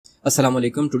Assalamu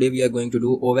alaikum. Today we are going to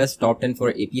do owasp top 10 for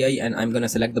API and I'm going to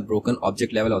select the broken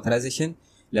object level authorization.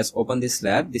 Let's open this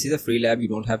lab. This is a free lab. You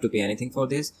don't have to pay anything for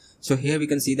this. So here we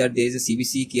can see that there is a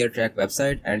CBC care track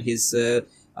website and his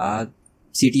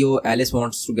CTO Alice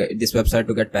wants to get this website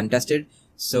to get pen tested.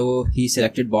 So he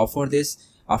selected Bob for this.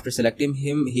 After selecting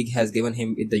him, he has given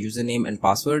him the username and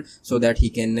password so that he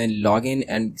can log in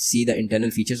and see the internal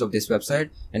features of this website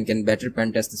and can better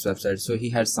pen test this website. So he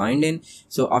has signed in.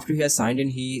 So after he has signed in,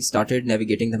 he started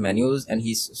navigating the menus and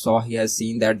he has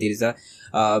seen that there is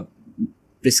a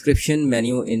prescription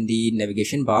menu in the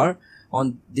navigation bar.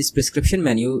 On this prescription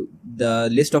menu, the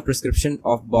list of prescription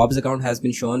of Bob's account has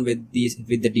been shown with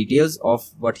the details of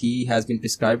what he has been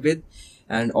prescribed with,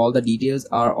 and all the details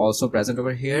are also present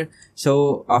over here.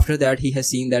 So after that, he has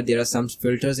seen that there are some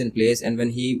filters in place, and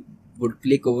when he would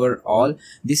click over all,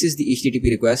 this is the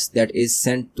HTTP request that is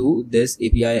sent to this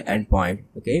API endpoint.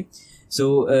 Okay,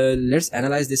 so let's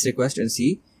analyze this request and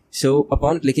see. So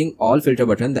upon clicking all filter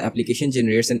button, the application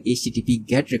generates an HTTP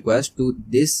GET request to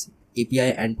this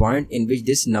API endpoint in which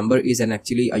this number is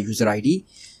actually a user ID.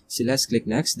 So let's click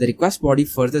next. The request body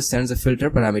further sends a filter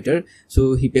parameter.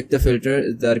 So he picked the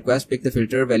filter, the request picked the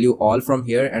filter value all from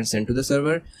here and sent to the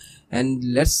server. And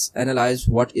let's analyze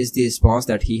what is the response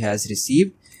that he has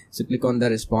received. So click on the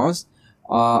response.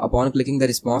 Upon clicking the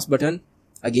response button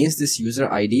against this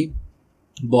user ID,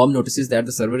 Bob notices that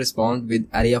the server responds with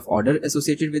array of order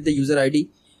associated with the user ID.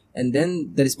 And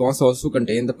then the response also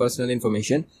contains the personal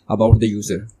information about the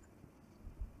user.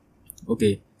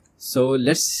 Okay, so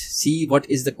let's see what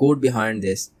is the code behind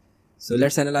this. So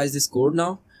let's analyze this code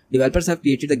now. Developers have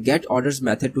created a get orders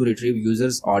method to retrieve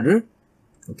user's order.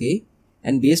 Okay,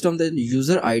 and based on the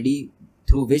user ID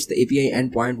through which the API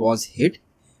endpoint was hit,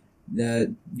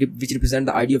 which represent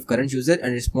the ID of current user,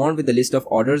 and respond with the list of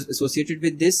orders associated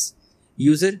with this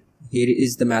user. Here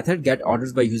is the method get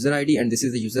orders by user ID, and this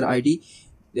is the user ID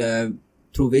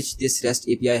through which this REST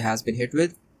API has been hit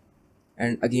with.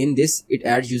 And again, it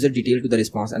adds user detail to the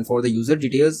response, and for the user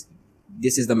details,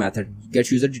 this is the method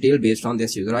get user detail based on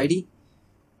this user ID.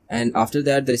 And after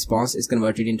that, the response is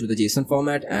converted into the JSON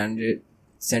format and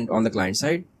sent on the client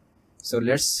side. So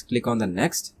let's click on the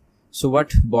next. So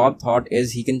what Bob thought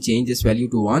is he can change this value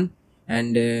to 1,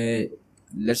 and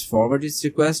let's forward this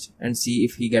request and see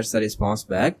if he gets the response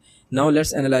back. Now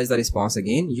let's analyze the response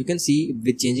again. You can see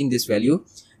with changing this value,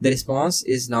 the response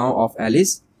is now of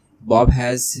Alice. Bob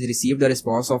has received the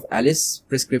response of Alice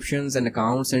prescriptions and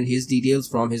accounts and his details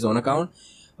from his own account.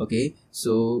 Okay,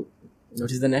 so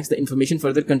what is the next? The information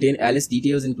further contain Alice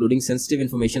details, including sensitive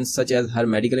information such as her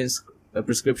medical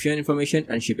prescription information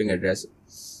and shipping address,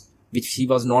 which he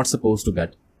was not supposed to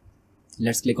get.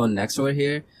 Let's click on next over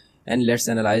here and let's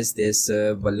analyze this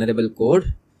vulnerable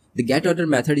code. The get order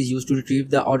method is used to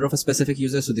retrieve the order of a specific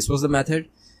user. So this was the method.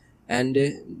 And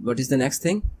what is the next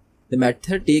thing? The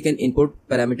method take an input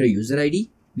parameter user ID,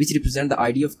 which represent the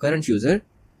ID of current user,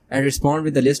 and respond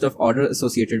with the list of order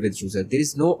associated with user. There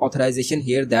is no authorization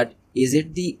here that is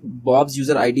it the Bob's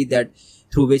user ID that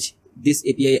through which this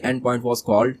API endpoint was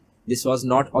called. This was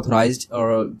not authorized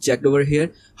or checked over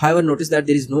here. However, notice that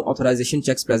there is no authorization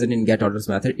checks present in get orders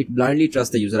method. It blindly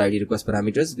trusts the user ID request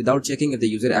parameters without checking if the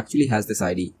user actually has this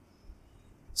ID.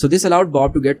 So this allowed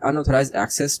Bob to get unauthorized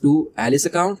access to Alice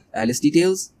account, Alice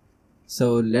details.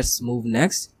 So let's move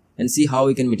next and see how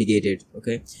we can mitigate it.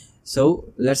 Okay, so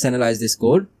let's analyze this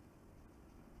code.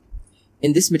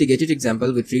 In this mitigated example,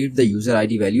 we retrieved the user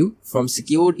ID value from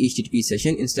secured HTTP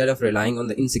session instead of relying on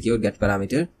the insecure get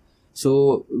parameter.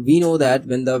 So we know that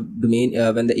when the domain,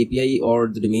 when the API or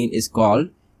the domain is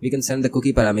called, we can send the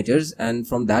cookie parameters, and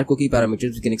from that cookie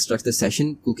parameters, we can extract the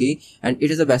session cookie, and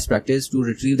it is a best practice to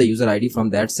retrieve the user ID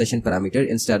from that session parameter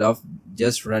instead of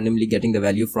just randomly getting the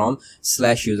value from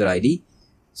 /user ID.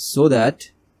 So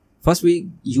that first we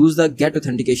use the get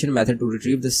authentication method to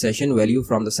retrieve the session value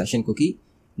from the session cookie.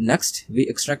 Next, we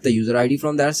extract the user ID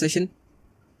from that session.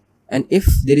 And if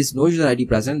there is no user ID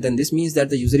present, then this means that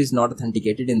the user is not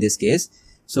authenticated in this case.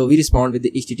 So we respond with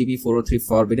the HTTP 403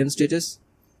 forbidden status.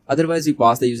 Otherwise, we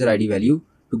pass the user ID value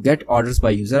to get orders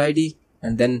by user ID,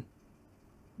 and then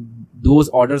those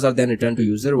orders are then returned to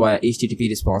user via HTTP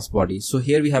response body. So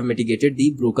here we have mitigated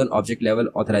the broken object level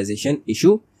authorization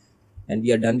issue, and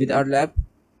we are done with our lab.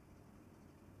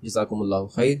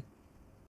 Jazakumullahu khair.